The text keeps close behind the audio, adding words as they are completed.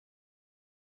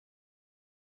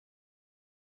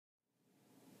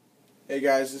Hey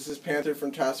guys, this is Panther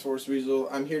from TaskForceWeasel.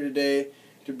 I'm here today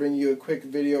to bring you a quick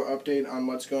video update on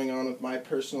what's going on with my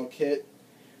personal kit.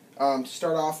 To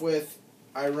start off with,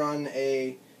 I run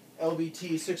a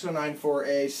LBT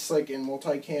 6094A slick and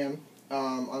multicam.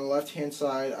 On the left hand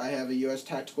side I have a US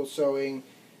Tactical Sewing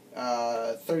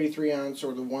 33 ounce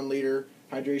or the 1 liter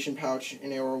hydration pouch in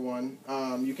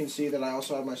AR1. You can see that I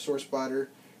also have my source bladder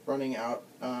running out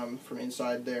from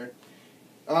inside there.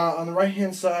 On the right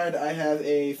hand side I have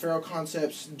a Ferro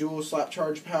Concepts dual slap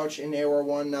charge pouch in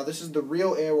AR1. Now this is the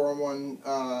real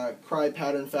AR1 cry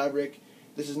pattern fabric.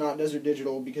 This is not Desert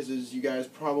Digital because, as you guys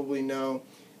probably know,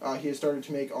 he has started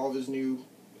to make all of his new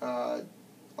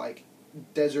like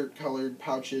desert colored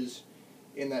pouches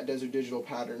in that Desert Digital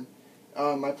pattern.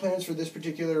 My plans for this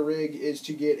particular rig is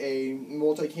to get a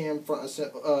multicam front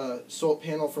assault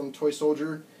panel from Toy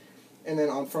Soldier, and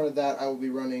then on front of that I will be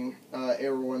running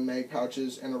AR1 mag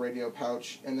pouches and a radio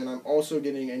pouch, and then I'm also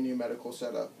getting a new medical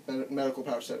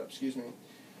pouch setup. Excuse me.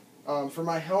 For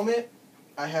my helmet,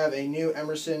 I have a new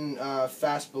Emerson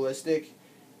Fast Ballistic.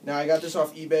 Now I got this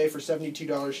off eBay for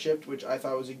 $72 shipped, which I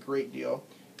thought was a great deal.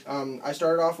 I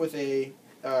started off with a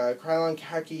Krylon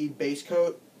khaki base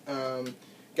coat. Got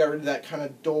rid of that kind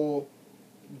of dull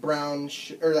brown,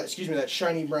 that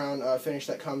shiny brown finish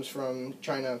that comes from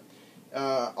China.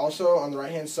 Also on the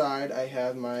right hand side I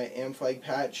have my Amflag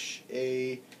patch,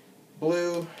 a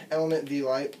blue Element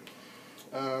V-Light.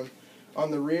 On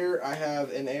the rear I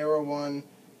have an AR1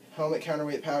 helmet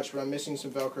counterweight pouch, but I'm missing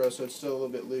some Velcro, so it's still a little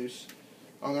bit loose.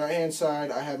 On the right hand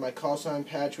side I have my call sign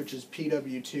patch, which is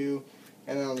PW2,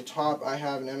 and then on the top I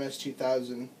have an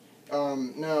MS2000.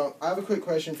 Now I have a quick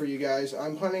question for you guys.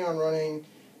 I'm planning on running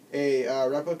a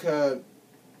replica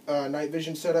night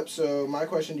vision setup, so my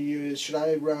question to you is, should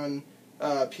I run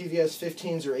PVS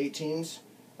 15s or 18s?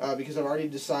 Because I've already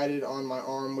decided on my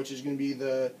arm, which is going to be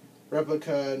the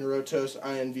replica Neurotos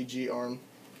INVG arm.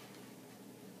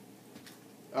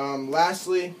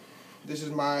 Lastly, this is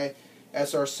my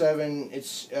SR7.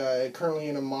 It's currently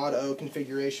in a Mod O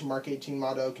configuration, Mark 18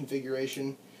 Mod O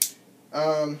configuration.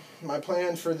 My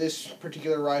plan for this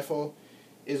particular rifle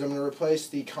is I'm going to replace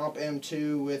the Comp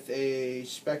M2 with a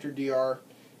Spectre DR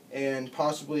and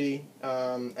possibly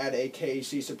add a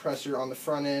KAC suppressor on the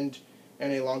front end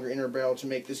and a longer inner barrel to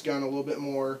make this gun a little bit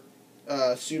more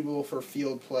suitable for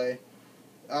field play.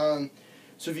 So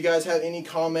if you guys have any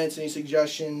comments, any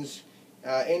suggestions,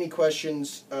 any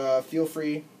questions, feel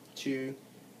free to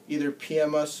either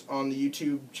PM us on the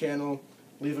YouTube channel,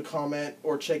 leave a comment,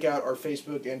 or check out our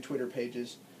Facebook and Twitter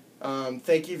pages.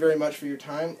 Thank you very much for your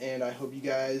time, and I hope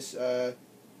to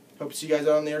see you guys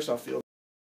out on the airsoft field.